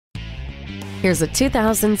Here's a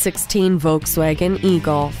 2016 Volkswagen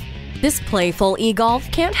e-Golf. This playful e-Golf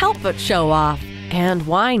can't help but show off. And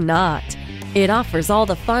why not? It offers all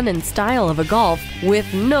the fun and style of a Golf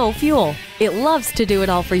with no fuel. It loves to do it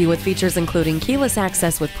all for you with features including keyless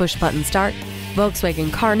access with push-button start, Volkswagen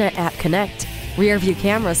CarNet App Connect, rear-view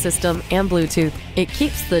camera system, and Bluetooth. It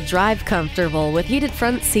keeps the drive comfortable with heated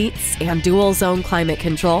front seats and dual-zone climate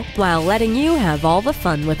control while letting you have all the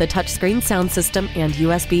fun with a touchscreen sound system and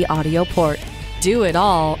USB audio port. Do it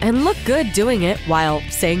all and look good doing it while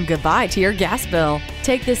saying goodbye to your gas bill.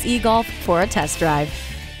 Take this e-Golf for a test drive.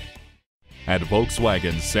 At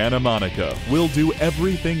Volkswagen Santa Monica, we'll do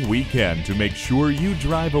everything we can to make sure you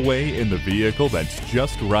drive away in the vehicle that's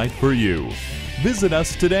just right for you. Visit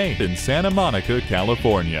us today in Santa Monica,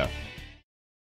 California.